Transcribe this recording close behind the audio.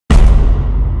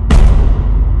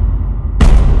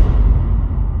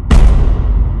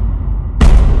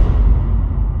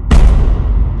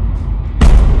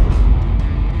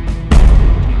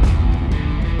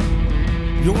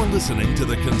listening to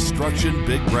the Construction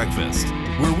Big Breakfast,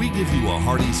 where we give you a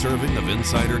hearty serving of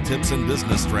insider tips and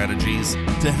business strategies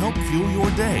to help fuel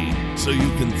your day so you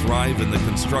can thrive in the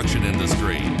construction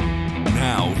industry.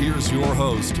 Now, here's your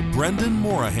host, Brendan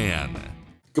Morahan.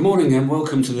 Good morning and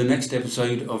welcome to the next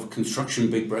episode of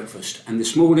Construction Big Breakfast. And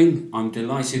this morning, I'm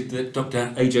delighted that Dr.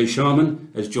 AJ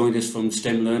Sharman has joined us from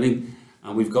STEM Learning.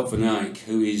 And we've got Vinayak,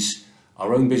 who is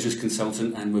our own business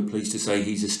consultant, and we're pleased to say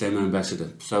he's a STEM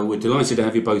ambassador. So we're delighted to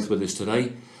have you both with us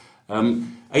today.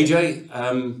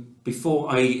 AJ,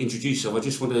 before I introduce you, I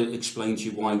just want to explain to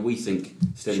you why we think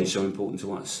STEM is so important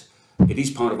to us. It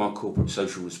is part of our corporate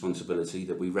social responsibility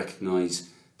that we recognise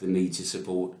the need to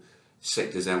support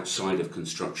sectors outside of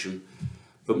construction.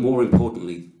 But more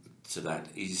importantly to that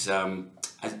is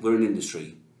we're an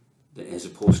industry that has a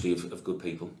paucity of good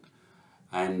people.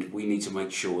 And we need to make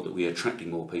sure that we are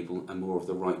attracting more people and more of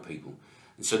the right people.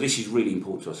 And so this is really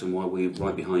important to us and why we're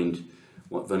right behind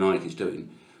what Vinayak is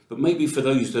doing. But maybe for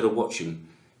those that are watching,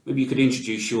 maybe you could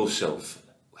introduce yourself,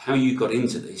 how you got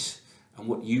into this and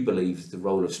what you believe the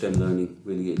role of STEM learning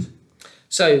really is.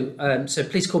 So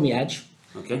please call me Aj.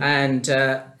 Okay. And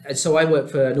so I work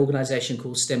for an organisation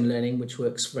called STEM Learning, which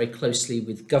works very closely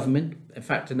with government. In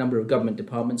fact, a number of government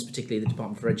departments, particularly the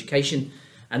Department for Education,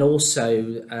 and also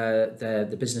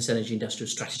the Business Energy Industrial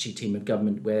Strategy team of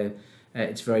government, where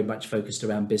it's very much focused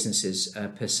around businesses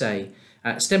per se.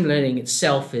 STEM Learning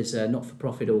itself is a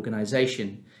not-for-profit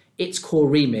organisation. Its core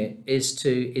remit is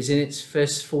in its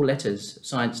first four letters: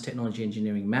 science, technology,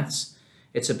 engineering, maths.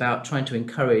 It's about trying to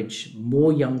encourage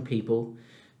more young people,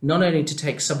 not only to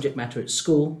take subject matter at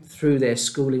school, through their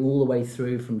schooling all the way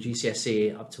through from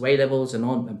GCSE up to A-levels and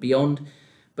on and beyond,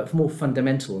 but more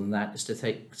fundamental than that is to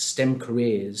take STEM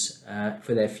careers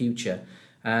for their future.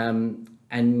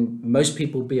 And most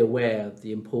people be aware of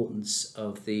the importance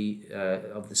of the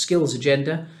skills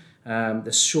agenda,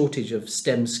 the shortage of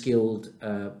STEM-skilled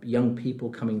young people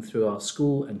coming through our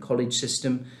school and college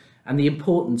system, and the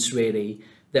importance really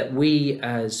that we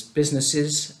as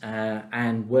businesses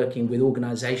and working with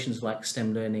organisations like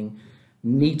STEM Learning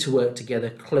need to work together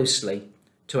closely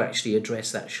to actually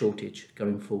address that shortage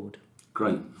going forward.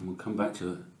 Great, and we'll come back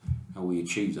to how we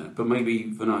achieve that. But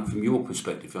maybe, Vinayak, from your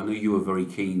perspective, I know you were very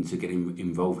keen to get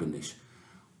involved in this.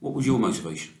 What was your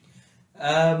motivation?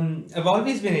 I've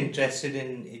always been interested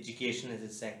in education as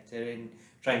a sector and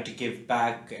trying to give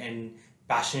back, and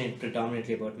passionate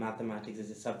predominantly about mathematics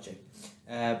as a subject.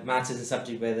 Maths is a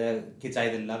subject where the kids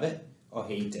either love it or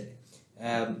hate it.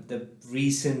 The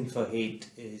reason for hate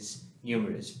is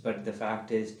numerous, but the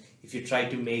fact is, if you try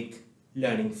to make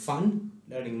learning fun,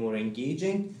 learning more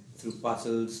engaging through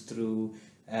puzzles, through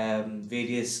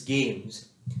various games,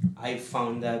 I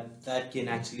found that can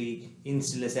actually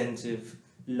instill a sense of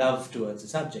love towards the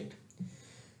subject.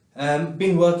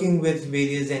 Been working with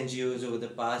various NGOs over the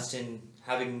past, and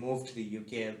having moved to the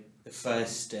UK, the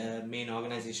first main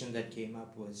organisation that came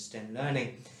up was STEM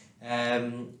Learning.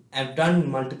 I've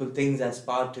done multiple things as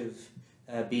part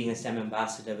of being a STEM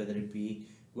ambassador, whether it be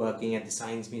working at the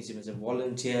Science Museum as a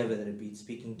volunteer, whether it be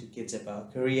speaking to kids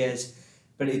about careers,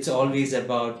 but it's always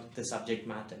about the subject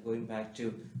matter, going back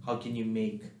to how can you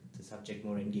make the subject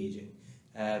more engaging.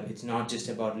 It's not just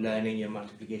about learning your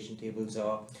multiplication tables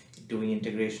or doing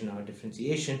integration or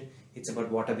differentiation. It's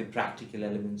about what are the practical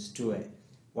elements to it.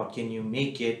 What can you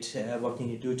make it, what can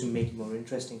you do to make it more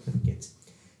interesting for the kids?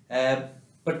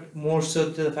 But more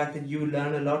so to the fact that you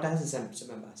learn a lot as a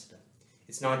STEM ambassador.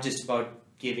 It's not just about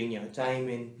giving your time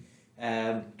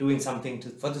in doing something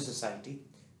for the society,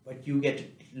 but you get to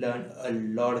learn a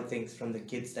lot of things from the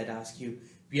kids that ask you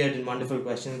weird and wonderful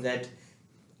questions that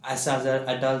as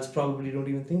adults probably don't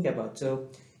even think about. So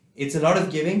it's a lot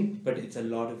of giving, but it's a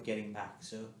lot of getting back.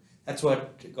 So that's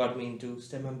what got me into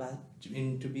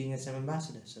into being a STEM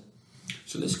ambassador.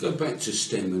 So let's go back to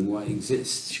STEM and why it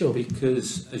exists. Sure.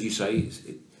 Because, as you say,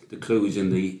 the clue is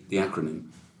in the acronym.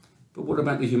 But what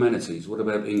about the humanities? What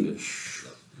about English?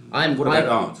 What about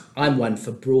art? I'm one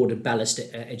for broad and balanced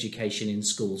education in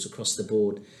schools across the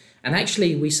board. And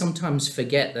actually, we sometimes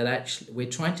forget that actually we're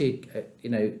trying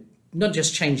to, not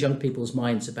just change young people's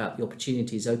minds about the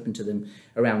opportunities open to them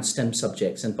around STEM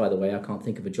subjects. And by the way, I can't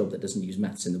think of a job that doesn't use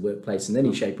maths in the workplace in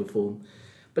any shape or form.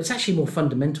 But it's actually more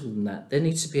fundamental than that. There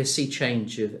needs to be a sea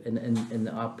change in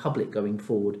our public going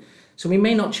forward. So we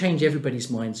may not change everybody's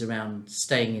minds around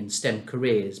staying in STEM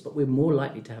careers, but we're more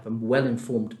likely to have a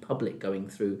well-informed public going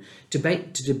through to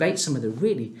debate some of the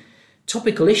really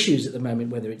topical issues at the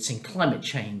moment, whether it's in climate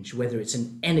change, whether it's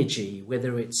in energy,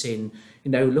 whether it's in,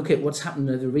 look at what's happened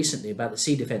recently about the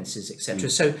sea defences, etc.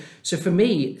 So for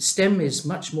me, STEM is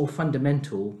much more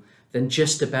fundamental than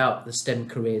just about the STEM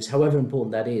careers, however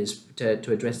important that is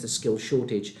to address the skills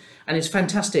shortage. And it's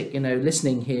fantastic,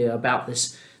 listening here about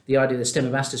the idea of the STEM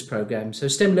Ambassadors Programme. So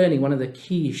STEM learning, one of the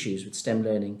key issues with STEM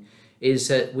learning is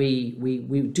that we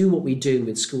do what we do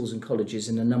with schools and colleges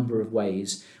in a number of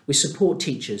ways. We support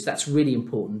teachers, that's really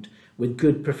important, with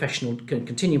good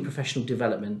continuing professional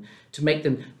development to make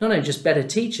them not only just better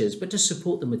teachers, but to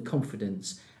support them with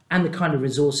confidence and the kind of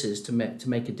resources to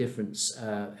make a difference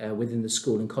within the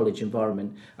school and college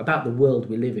environment about the world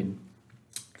we live in.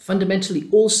 Fundamentally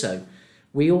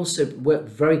we also work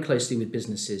very closely with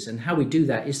businesses, and how we do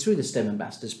that is through the STEM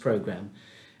Ambassadors Programme.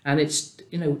 And it's,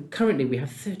 currently we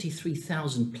have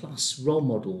 33,000 plus role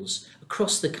models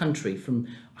across the country from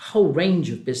a whole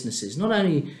range of businesses, not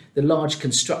only the large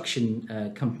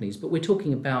construction companies, but we're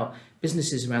talking about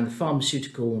businesses around the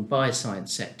pharmaceutical and bioscience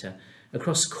sector,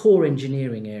 across core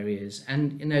engineering areas,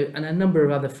 and and a number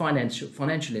of other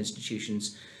financial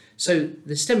institutions. So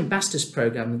the STEM Ambassadors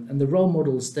Programme and the role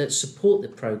models that support the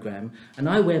programme, and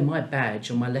I wear my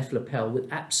badge on my left lapel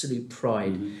with absolute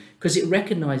pride, because it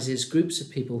recognises groups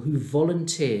of people who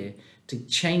volunteer to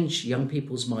change young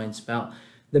people's minds about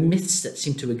the myths that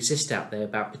seem to exist out there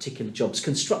about particular jobs.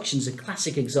 Construction's a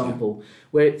classic example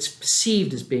where it's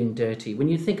perceived as being dirty. When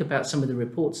you think about some of the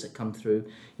reports that come through,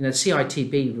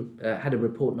 CITB had a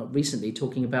report not recently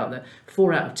talking about that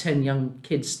 4 out of 10 young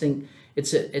kids think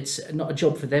it's not a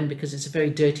job for them because it's a very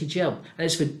dirty job, and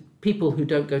it's for people who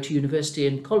don't go to university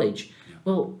and college.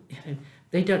 Well,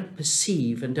 they don't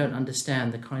perceive and don't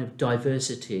understand the kind of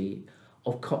diversity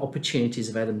of opportunities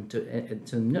available to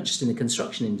them, not just in the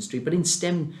construction industry, but in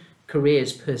STEM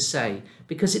careers per se,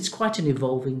 because it's quite an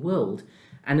evolving world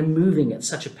and moving at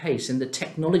such a pace in the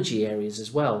technology areas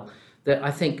as well, that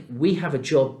I think we have a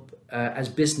job as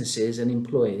businesses and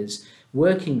employers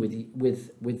working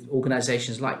with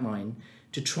organisations like mine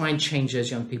to try and change those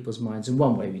young people's minds. And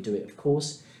one way we do it, of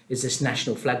course, is this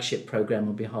national flagship programme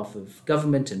on behalf of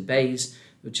government and BEIS,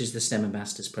 which is the STEM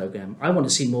Ambassadors Programme. I want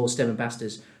to see more STEM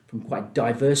ambassadors from quite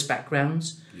diverse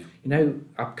backgrounds.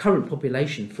 Our current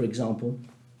population, for example,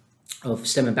 of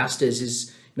STEM ambassadors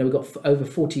is, we've got over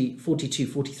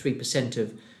 43%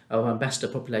 of our ambassador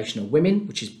population are women,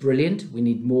 which is brilliant. We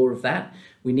need more of that.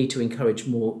 We need to encourage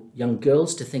more young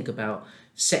girls to think about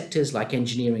sectors like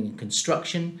engineering and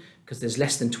construction, because there's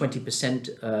less than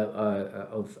 20%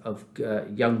 of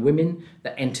young women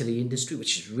that enter the industry,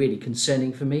 which is really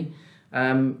concerning for me.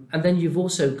 And then you've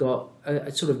also got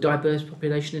a sort of diverse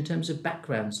population in terms of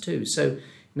backgrounds too. So,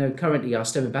 currently our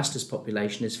STEM ambassadors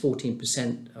population is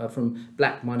 14% from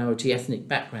black minority ethnic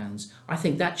backgrounds. I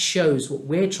think that shows what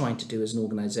we're trying to do as an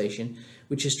organisation,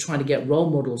 which is trying to get role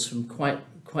models from quite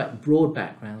broad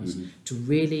backgrounds to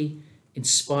really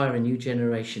inspire a new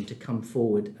generation to come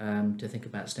forward to think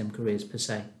about STEM careers per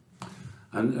se.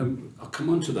 And I'll come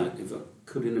on to that, if I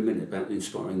could, in a minute, about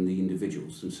inspiring the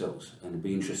individuals themselves, and I'd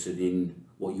be interested in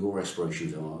what your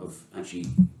aspirations are of actually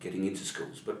getting into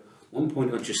schools. But one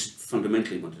point I just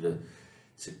fundamentally wanted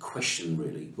to question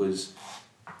really was,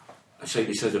 I say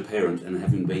this as a parent and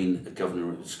having been a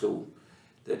governor at a school,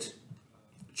 that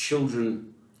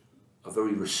children are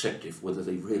very receptive, whether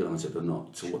they realise it or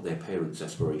not, to what their parents'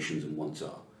 aspirations and wants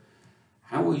are.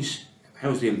 How is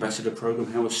the Ambassador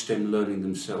Programme, how is STEM learning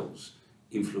themselves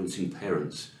influencing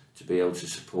parents to be able to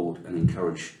support and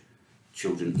encourage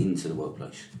children into the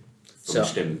workplace from a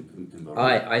STEM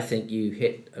environment? I think you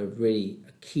hit a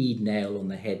key nail on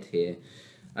the head here.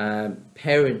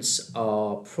 Parents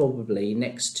are probably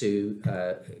next to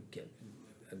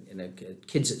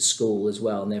kids at school as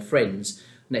well, and their friends,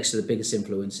 next to the biggest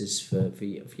influences for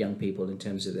young people in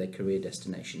terms of their career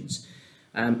destinations.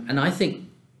 And I think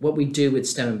what we do with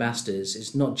STEM ambassadors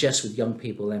is not just with young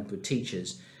people and with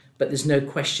teachers, but there's no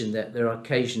question that there are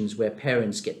occasions where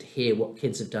parents get to hear what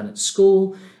kids have done at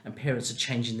school, and parents are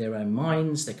changing their own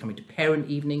minds. They're coming to parent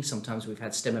evenings. Sometimes we've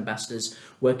had STEM ambassadors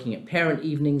working at parent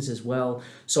evenings as well.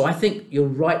 So I think you're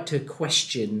right to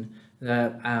question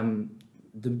the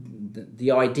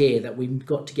idea that we've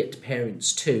got to get to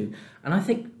parents too. And I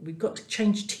think we've got to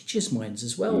change teachers' minds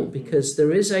as well, because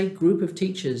there is a group of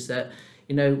teachers that,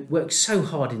 work so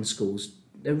hard in schools.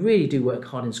 They really do work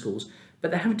hard in schools, but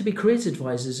they're having to be careers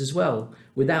advisors as well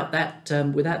without that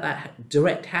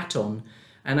direct hat on.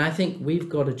 And I think we've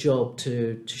got a job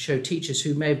to show teachers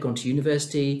who may have gone to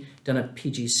university, done a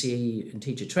PGCE in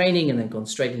teacher training, and then gone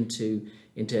straight into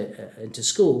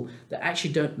school, that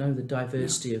actually don't know the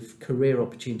diversity of career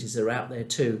opportunities that are out there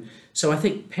too. So I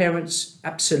think parents,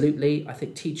 absolutely. I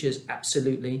think teachers,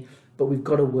 absolutely. But we've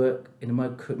got to work in a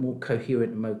more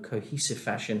coherent and more cohesive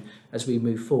fashion as we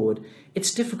move forward.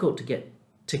 It's difficult to get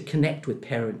to connect with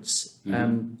parents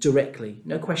directly,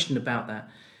 no question about that.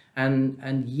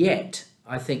 And yet,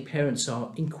 I think parents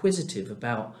are inquisitive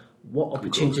about what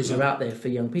opportunities are out there for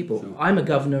young people. Sure. I'm a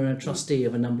governor and a trustee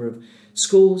of a number of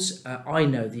schools. I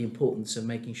know the importance of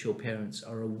making sure parents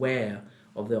are aware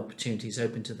of the opportunities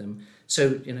open to them.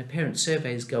 So, parent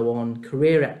surveys go on,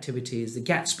 career activities, the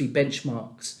Gatsby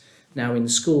benchmarks now in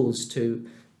schools to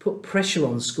put pressure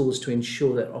on schools to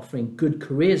ensure that offering good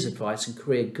careers advice and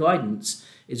career guidance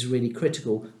is really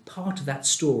critical. Part of that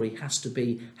story has to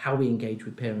be how we engage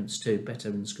with parents too, better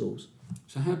in schools.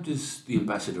 So how does the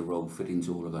ambassador role fit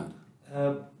into all of that?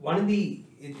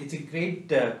 It's a great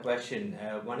question.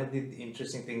 One of the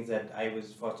interesting things that I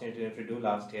was fortunate enough to do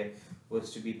last year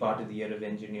was to be part of the Year of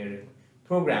Engineering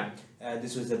program.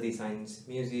 This was at the Science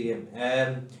Museum.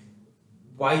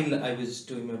 While I was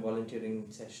doing my volunteering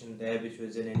session there, which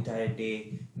was an entire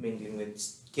day mingling with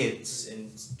kids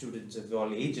and students of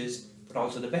all ages, but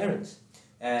also the parents,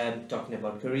 talking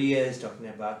about careers, talking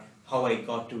about how I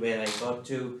got to where I got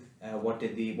to,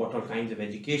 what all kinds of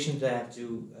educations I have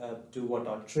to do, what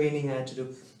all training I had to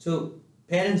do. So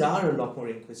parents are a lot more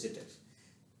inquisitive.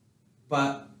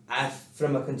 But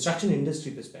from a construction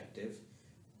industry perspective,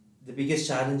 the biggest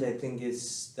challenge I think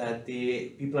is that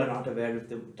people are not aware of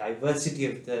the diversity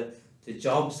of the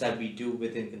jobs that we do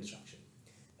within construction.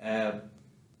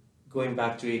 Going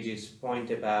back to AJ's point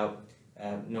about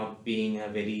not being a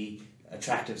very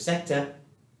attractive sector,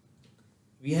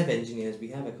 we have engineers, we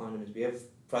have economists, we have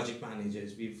project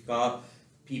managers, we've got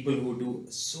people who do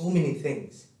so many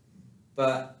things,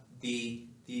 but the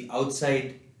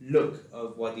outside look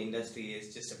of what the industry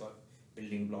is just about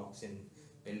building blocks and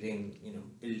building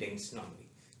buildings normally.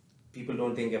 People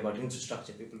don't think about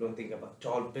infrastructure, people don't think about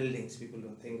tall buildings, people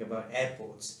don't think about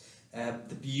airports,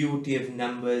 the beauty of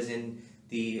numbers and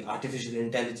the artificial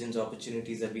intelligence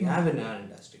opportunities that we have in our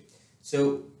industry.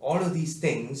 So all of these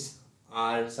things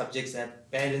are subjects that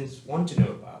parents want to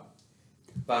know about.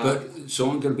 But so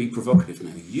I'm going to be provocative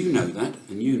now. You know that,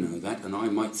 and you know that, and I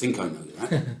might think I know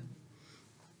that.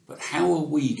 But how are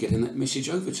we getting that message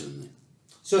over to them then?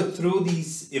 So through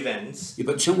these events... Yeah,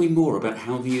 but tell me more about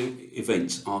how the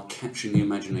events are capturing the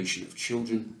imagination of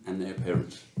children and their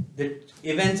parents. The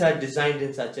events are designed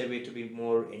in such a way to be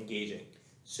more engaging.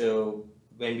 So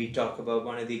when we talk about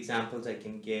one of the examples I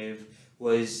can give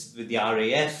was with the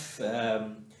RAF.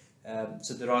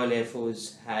 So the Royal Air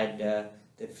Force had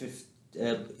the 5th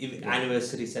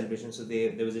anniversary celebration. So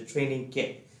there was a training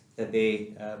kit that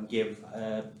they gave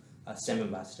our STEM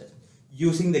ambassadors.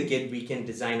 Using the kit, we can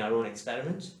design our own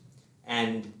experiments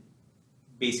and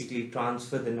basically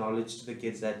transfer the knowledge to the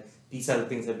kids that these are the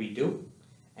things that we do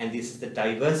and this is the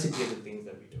diversity of the things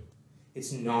that we do.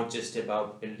 It's not just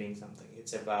about building something.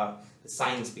 It's about the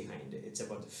science behind it. It's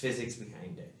about the physics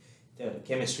behind it. The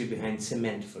chemistry behind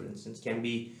cement, for instance, can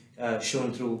be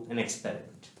shown through an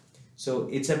experiment. So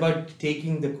it's about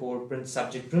taking the core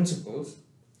subject principles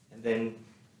and then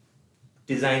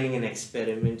designing an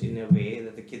experiment in a way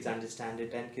that the kids understand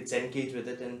it and kids engage with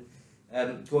it.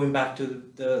 And going back to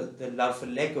the love for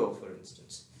Lego, for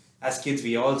instance. As kids,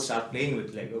 we all start playing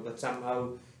with Lego, but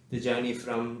somehow the journey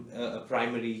from a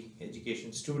primary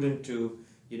education student to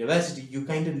university, you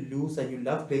kind of lose that you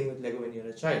love playing with Lego when you're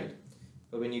a child.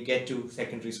 But when you get to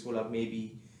secondary school or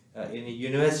maybe in a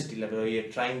university level, or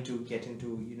you're trying to get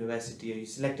into university or you're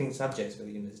selecting subjects for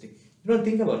the university, you don't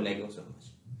think about Lego so much.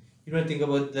 You don't think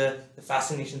about the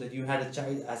fascination that you had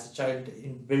as a child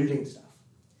in building stuff.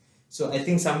 So I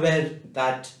think somewhere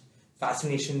that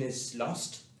fascination is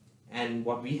lost, and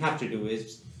what we have to do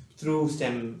is through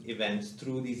STEM events,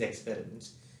 through these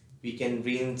experiments, we can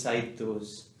reincite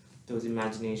those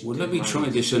imaginations. Well, let me try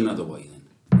this another way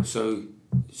then. So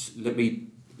let me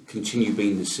continue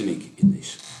being the cynic in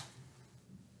this.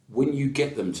 When you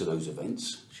get them to those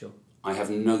events, sure, I have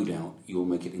no doubt you'll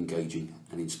make it engaging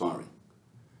and inspiring.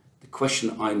 The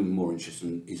question I'm more interested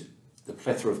in is the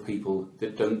plethora of people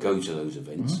that don't go to those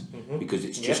events because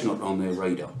it's just not on their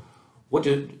radar.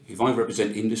 If I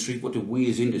represent industry, what do we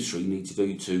as industry need to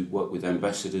do to work with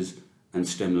ambassadors and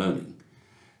STEM learning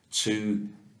to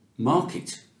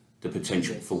market the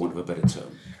potential, for want of a better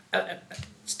term?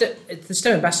 The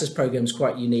STEM Ambassadors Programme is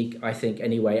quite unique, I think,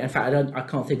 anyway. In fact, I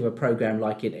can't think of a programme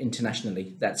like it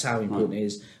internationally. That's how important it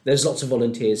is. There's lots of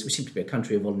volunteers. We seem to be a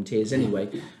country of volunteers anyway.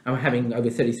 And having over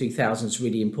 33,000 is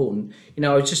really important. I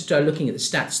was just looking at the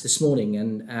stats this morning,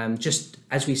 and just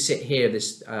as we sit here,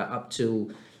 this up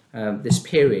till this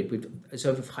period, there's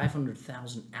over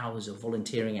 500,000 hours of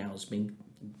volunteering hours being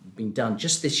done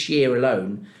just this year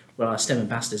alone with our STEM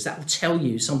ambassadors. That will tell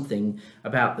you something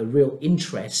about the real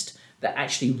interest that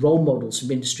actually role models from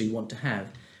industry want to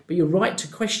have. But you're right to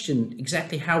question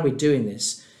exactly how we're doing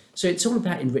this. So it's all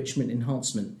about enrichment,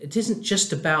 enhancement. It isn't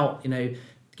just about,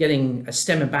 getting a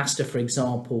STEM ambassador, for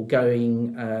example,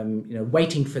 going,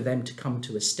 waiting for them to come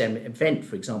to a STEM event,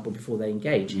 for example, before they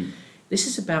engage. This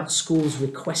is about schools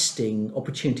requesting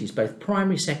opportunities, both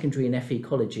primary, secondary and FE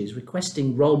colleges,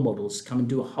 requesting role models to come and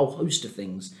do a whole host of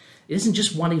things. It isn't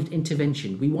just one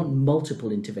intervention. We want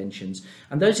multiple interventions.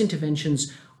 And those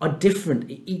interventions are different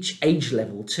at each age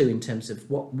level too, in terms of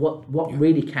what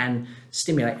really can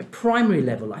stimulate. At primary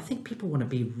level, I think people want to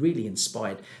be really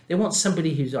inspired. They want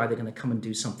somebody who's either going to come and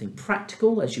do something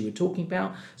practical, as you were talking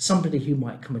about, somebody who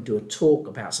might come and do a talk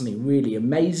about something really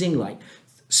amazing, like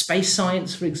space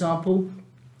science, for example,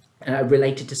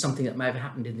 related to something that may have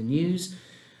happened in the news.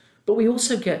 But we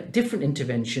also get different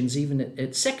interventions even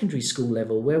at secondary school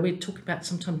level, where we're talking about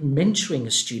sometimes mentoring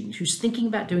a student who's thinking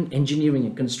about doing engineering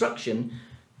and construction,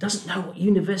 doesn't know what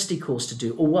university course to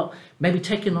do, or what, maybe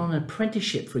taking on an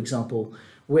apprenticeship, for example.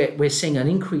 We're seeing an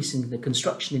increase in the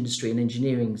construction industry and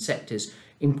engineering sectors,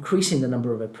 increasing the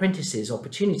number of apprentice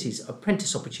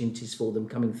opportunities for them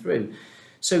coming through.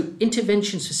 So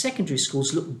interventions for secondary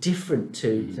schools look different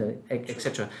to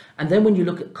etc. And then when you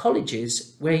look at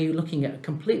colleges, where you're looking at a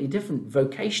completely different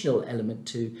vocational element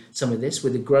to some of this,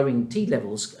 with the growing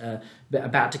T-levels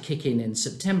about to kick in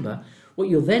September, what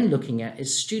you're then looking at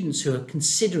is students who are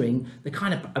considering the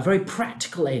kind of a very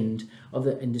practical end of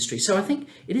the industry. So I think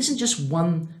it isn't just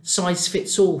one size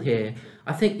fits all here.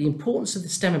 I think the importance of the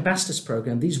STEM Ambassadors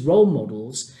Programme, these role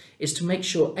models, is to make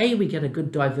sure, A, we get a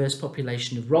good diverse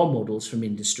population of role models from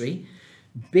industry,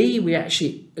 B, we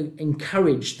actually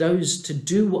encourage those to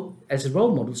do what, as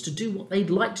role models, to do what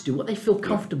they'd like to do, what they feel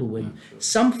comfortable with. Sure.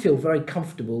 Some feel very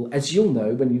comfortable, as you'll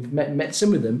know when you've met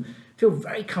some of them, feel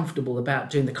very comfortable about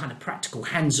doing the kind of practical,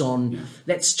 hands-on,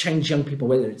 let's change young people,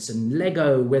 whether it's in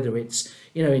Lego, whether it's,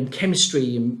 in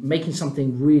chemistry and making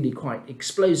something really quite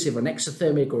explosive, an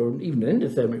exothermic or even an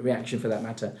endothermic reaction for that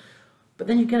matter. But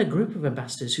then you get a group of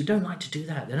ambassadors who don't like to do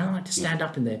that. They don't like to stand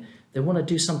up in there. They want to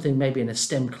do something maybe in a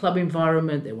STEM club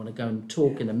environment. They want to go and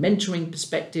talk in a mentoring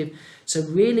perspective. So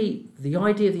really, the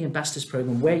idea of the Ambassadors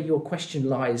Programme, where your question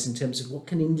lies in terms of what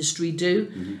can industry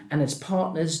do, and as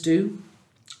partners do,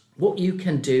 what you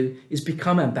can do is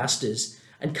become ambassadors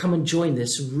and come and join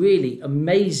this really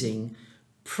amazing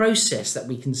process that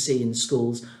we can see in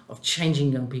schools of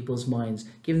changing young people's minds,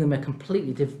 giving them a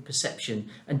completely different perception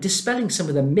and dispelling some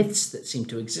of the myths that seem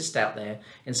to exist out there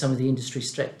in some of the industry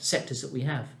sectors that we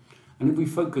have. And if we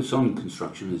focus on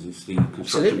construction, as it's the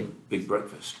construction big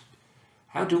breakfast,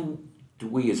 how do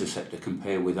we as a sector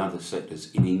compare with other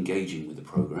sectors in engaging with the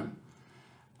programme?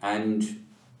 And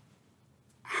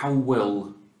how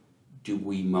well do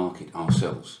we market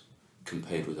ourselves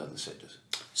compared with other sectors?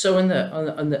 So in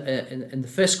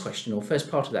the first question, or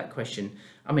first part of that question,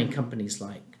 I mean, companies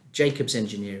like Jacobs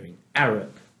Engineering,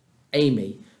 Arup,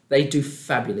 Amy, they do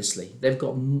fabulously. They've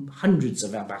got hundreds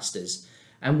of ambassadors.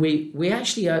 And we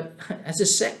actually, as a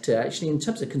sector, actually in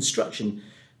terms of construction,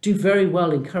 do very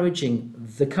well encouraging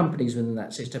the companies within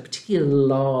that sector, particularly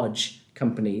large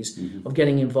companies, of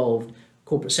getting involved,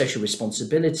 corporate social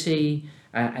responsibility,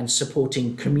 and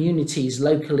supporting communities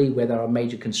locally where there are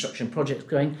major construction projects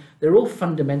going. They're all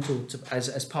fundamental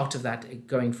as part of that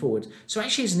going forward. So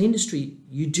actually as an industry,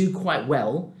 you do quite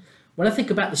well. When I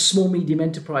think about the small, medium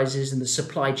enterprises and the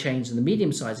supply chains and the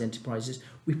medium-sized enterprises,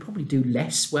 we probably do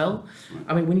less well.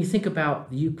 I mean, when you think about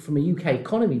from a UK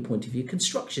economy point of view,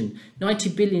 construction,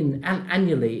 90 billion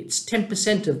annually, it's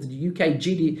 10% of the UK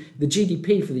the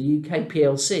GDP for the UK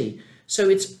PLC. So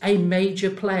it's a major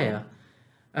player.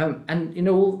 And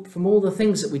from all the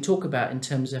things that we talk about in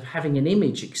terms of having an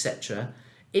image, etc.,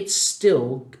 it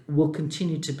still will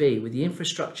continue to be, with the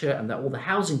infrastructure and all the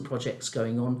housing projects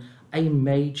going on, a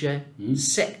major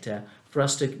sector for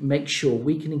us to make sure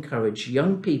we can encourage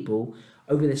young people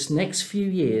over this next few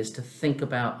years to think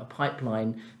about a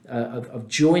pipeline of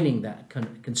joining that kind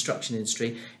of construction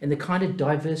industry in the kind of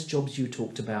diverse jobs you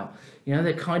talked about.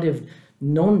 They're kind of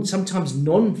sometimes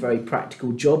non very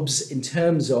practical jobs in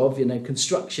terms of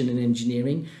construction and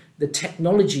engineering, the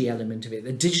technology element of it,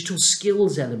 the digital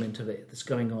skills element of it that's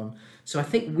going on. So I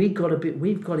think we've got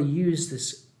to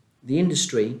use the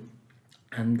industry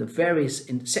and the various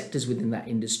sectors within that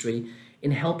industry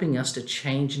in helping us to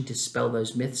change and dispel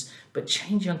those myths, but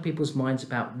change young people's minds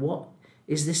about what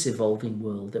is this evolving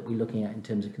world that we're looking at in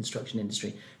terms of construction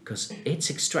industry, because it's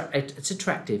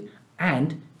attractive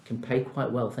and can pay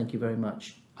quite well. Thank you very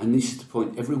much. And this is the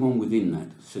point. Everyone within that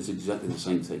says exactly the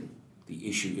same thing. The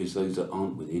issue is those that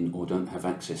aren't within or don't have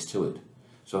access to it.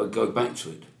 So I go back to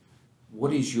it.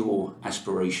 What is your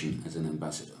aspiration as an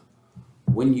ambassador?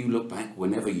 when you look back,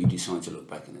 whenever you decide to look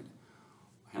back on it,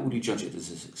 how would you judge it as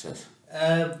a success?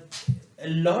 A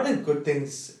lot of good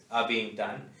things are being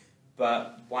done,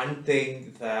 but one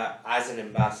thing that, as an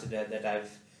ambassador, that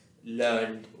I've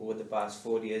learned over the past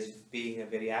 4 years, being a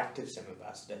very active STEM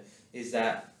ambassador, is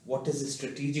that what is the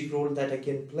strategic role that I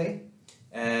can play?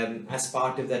 As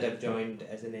part of that, I've joined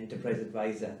as an enterprise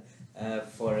advisor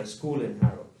for a school in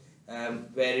Harrow,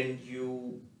 wherein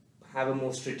you have a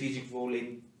more strategic role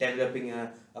in developing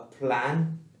a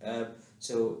plan.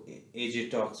 So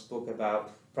AJ spoke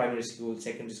about primary school,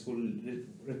 secondary school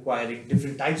requiring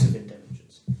different types of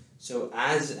interventions. So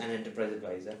as an enterprise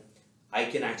advisor, I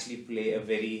can actually play a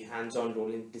very hands-on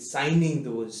role in designing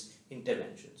those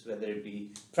interventions, whether it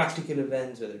be practical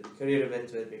events, whether it be career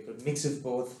events, whether it be a mix of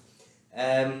both.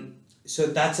 So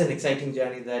that's an exciting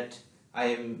journey that I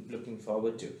am looking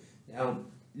forward to. Now,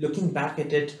 looking back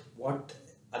at it, what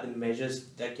are the measures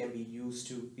that can be used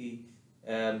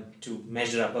to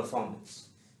measure our performance?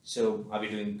 So are we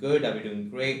doing good? Are we doing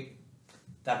great?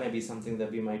 That may be something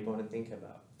that we might want to think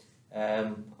about.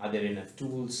 Are there enough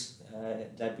tools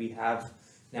that we have?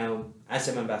 Now, as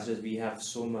STEM ambassadors, we have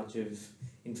so much of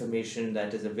information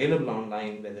that is available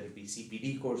online, whether it be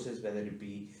CPD courses, whether it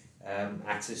be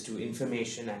access to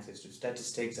information, access to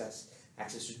statistics,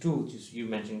 access to tools. You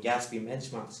mentioned Gatsby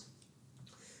benchmarks.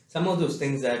 Some of those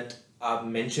things that are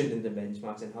mentioned in the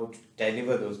benchmarks and how to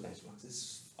deliver those benchmarks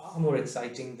is far more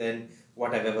exciting than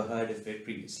what I've ever heard of it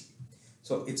previously.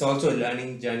 So it's also a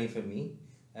learning journey for me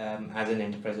as an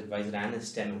enterprise advisor and a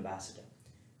STEM ambassador.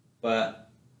 But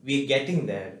we're getting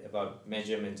there about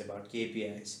measurements, about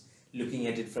KPIs. Looking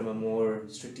at it from a more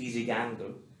strategic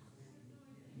angle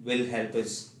will help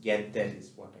us get there,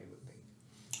 is what I would think.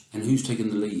 And who's taken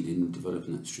the lead in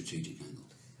developing that strategic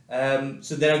angle?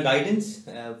 So there are guidance.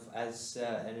 As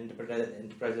an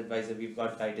enterprise advisor, we've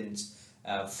got guidance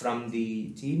from the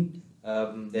team.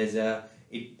 There's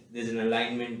an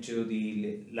alignment to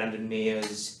the London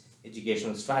Mayor's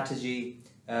educational strategy.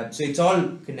 So it's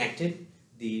all connected.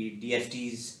 The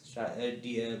DFT's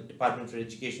Department for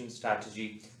Education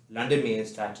strategy, London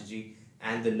Mayor's strategy,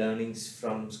 and the learnings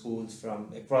from schools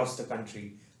from across the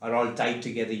country are all tied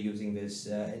together using this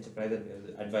enterprise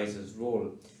advisor's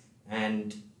role.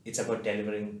 And it's about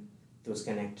delivering those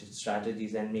connected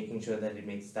strategies and making sure that it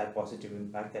makes that positive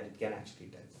impact that it can actually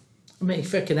deliver. I mean,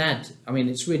 if I can add, I mean,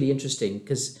 it's really interesting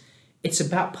because it's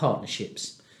about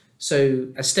partnerships. So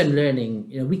as STEM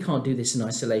Learning, we can't do this in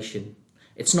isolation.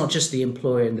 It's not just the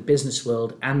employer in the business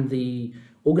world and the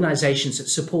organisations that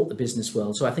support the business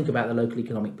world. So I think about the local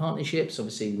economic partnerships,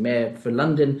 obviously Mayor for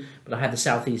London, but I had the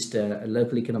South East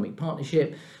Local Economic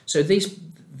Partnership. So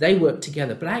they work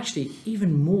together, but actually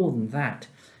even more than that,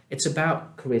 it's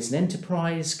about careers and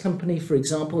enterprise company, for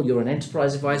example. You're an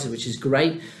enterprise advisor, which is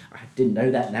great. I didn't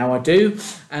know that, now I do.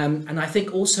 And I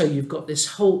think also you've got this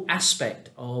whole aspect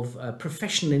of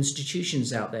professional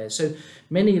institutions out there. So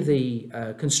many of the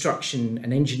construction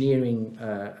and engineering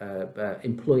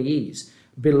employees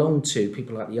belong to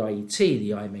people like the IET, the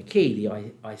IMechE,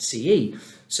 the ICE.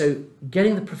 So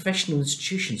getting the professional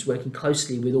institutions working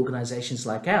closely with organisations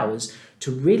like ours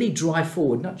to really drive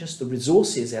forward, not just the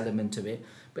resources element of it,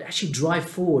 but actually drive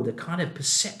forward the kind of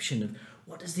perception of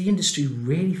what does the industry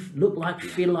really look like,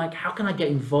 feel like, how can I get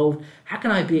involved, how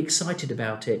can I be excited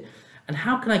about it, and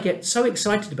how can I get so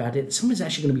excited about it that someone's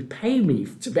actually going to be paying me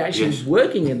to be actually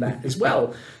working in that as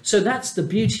well. So that's the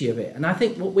beauty of it. And I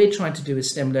think what we're trying to do with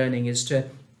STEM Learning is to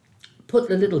put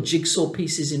the little jigsaw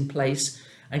pieces in place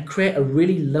and create a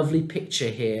really lovely picture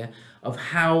here of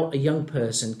how a young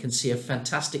person can see a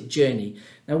fantastic journey.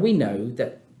 Now, we know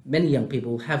that many young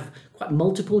people have quite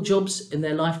multiple jobs in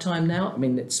their lifetime now. I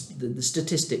mean, it's the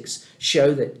statistics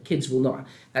show that kids will not,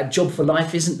 that job for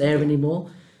life isn't there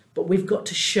anymore. But we've got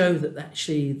to show that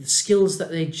actually the skills that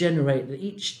they generate at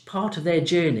each part of their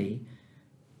journey,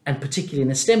 and particularly in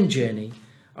a STEM journey,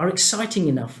 are exciting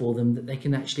enough for them that they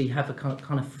can actually have a kind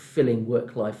of fulfilling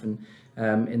work life and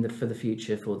for the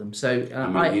future for them. So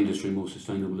make the industry more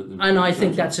sustainable. And I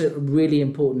think that's a really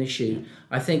important issue.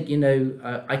 I think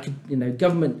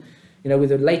government, with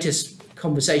the latest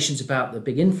conversations about the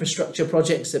big infrastructure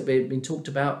projects that have been talked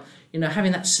about,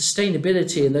 having that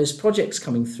sustainability and those projects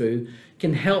coming through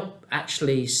can help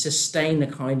actually sustain a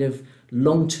kind of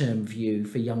long-term view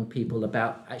for young people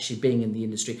about actually being in the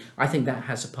industry. I think that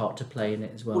has a part to play in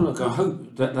it as well. Well, look, I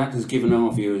hope that has given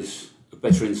our viewers a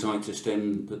better insight to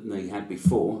STEM than they had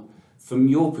before. From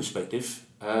your perspective,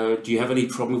 do you have any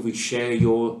problem if we share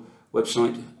your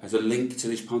website as a link to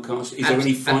this podcast? Is there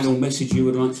any final message you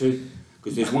would like to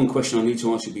because there's one question I need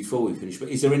to ask you before we finish, but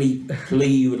is there any plea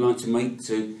you would like to make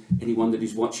to anyone that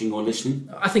is watching or listening?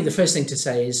 I think the first thing to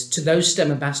say is to those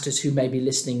STEM ambassadors who may be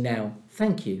listening now,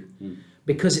 thank you,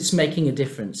 because it's making a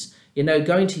difference. You know,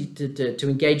 going to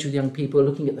engage with young people,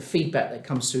 looking at the feedback that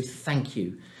comes through, thank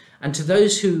you. And to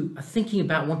those who are thinking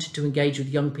about wanting to engage with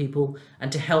young people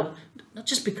and to help, not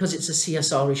just because it's a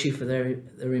CSR issue for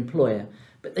their employer,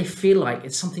 but they feel like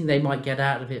it's something they might get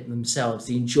out of it themselves,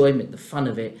 the enjoyment, the fun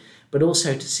of it, but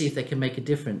also to see if they can make a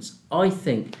difference. I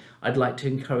think I'd like to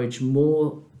encourage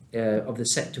more of the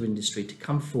sector industry to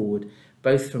come forward,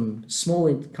 both from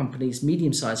small companies,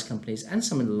 medium-sized companies, and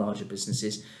some of the larger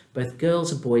businesses, both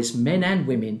girls and boys, men and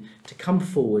women, to come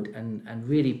forward and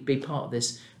really be part of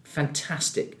this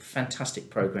fantastic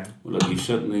programme. Well, look, you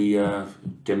certainly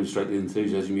demonstrate the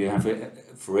enthusiasm you have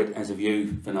for it, as have you,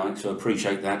 Vinayak, so I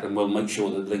appreciate that, and we'll make sure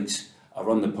that links are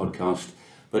on the podcast.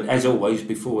 But as always,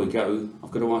 before we go, I've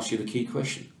got to ask you the key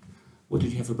question. What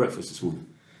did you have for breakfast this morning?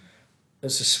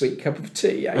 That's a sweet cup of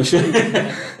tea, actually.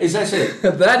 Is that it?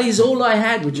 That is all I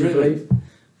had, would you believe?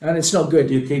 And it's not good.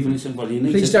 You're keeping it simple. You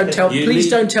need Please to,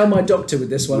 don't tell my doctor with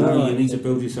this one. No, you need to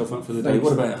build yourself up for the day. Thanks.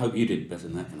 What about, I hope you did better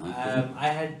than that, Vinayak. I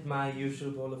had my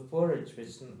usual bowl of porridge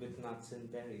with nuts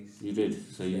and berries. You did,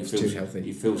 so you too healthy.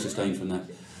 You feel sustained from that.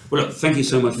 Well, look, thank you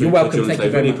so much for You're welcome. joining us Thank you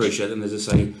today. very Really much. appreciate it. And as I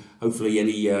say, hopefully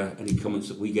any comments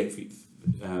that we get via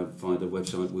the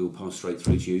website, we'll pass straight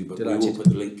through to you. But we will Delighted. put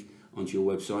the link onto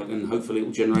your website, and hopefully it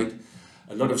will generate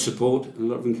a lot of support and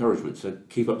a lot of encouragement. So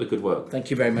keep up the good work. Thank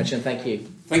you very much, and thank you.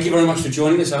 Thank you very much for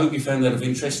joining us. I hope you found that of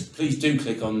interest. Please do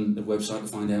click on the website to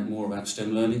find out more about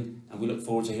STEM learning, and we look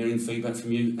forward to hearing feedback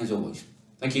from you as always.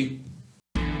 Thank you.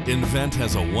 Invent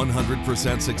has a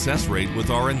 100% success rate with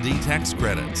R&D tax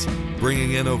credits,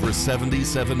 bringing in over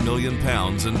 £77 million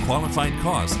in qualified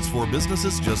costs for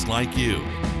businesses just like you.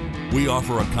 We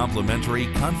offer a complimentary,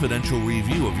 confidential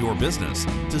review of your business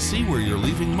to see where you're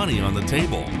leaving money on the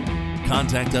table.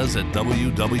 Contact us at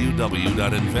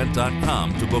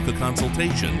www.invent.com to book a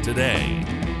consultation today.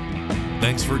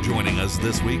 Thanks for joining us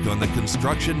this week on the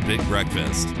Construction Big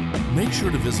Breakfast. Make sure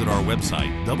to visit our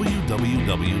website,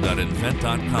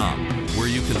 www.invent.com, where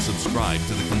you can subscribe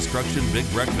to the Construction Big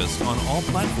Breakfast on all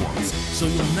platforms so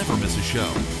you'll never miss a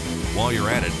show. While you're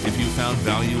at it, if you found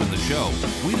value in the show,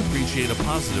 we'd appreciate a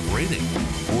positive rating.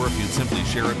 Or if you'd simply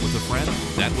share it with a friend,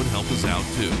 that would help us out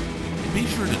too. Be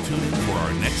sure to tune in for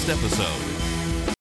our next episode.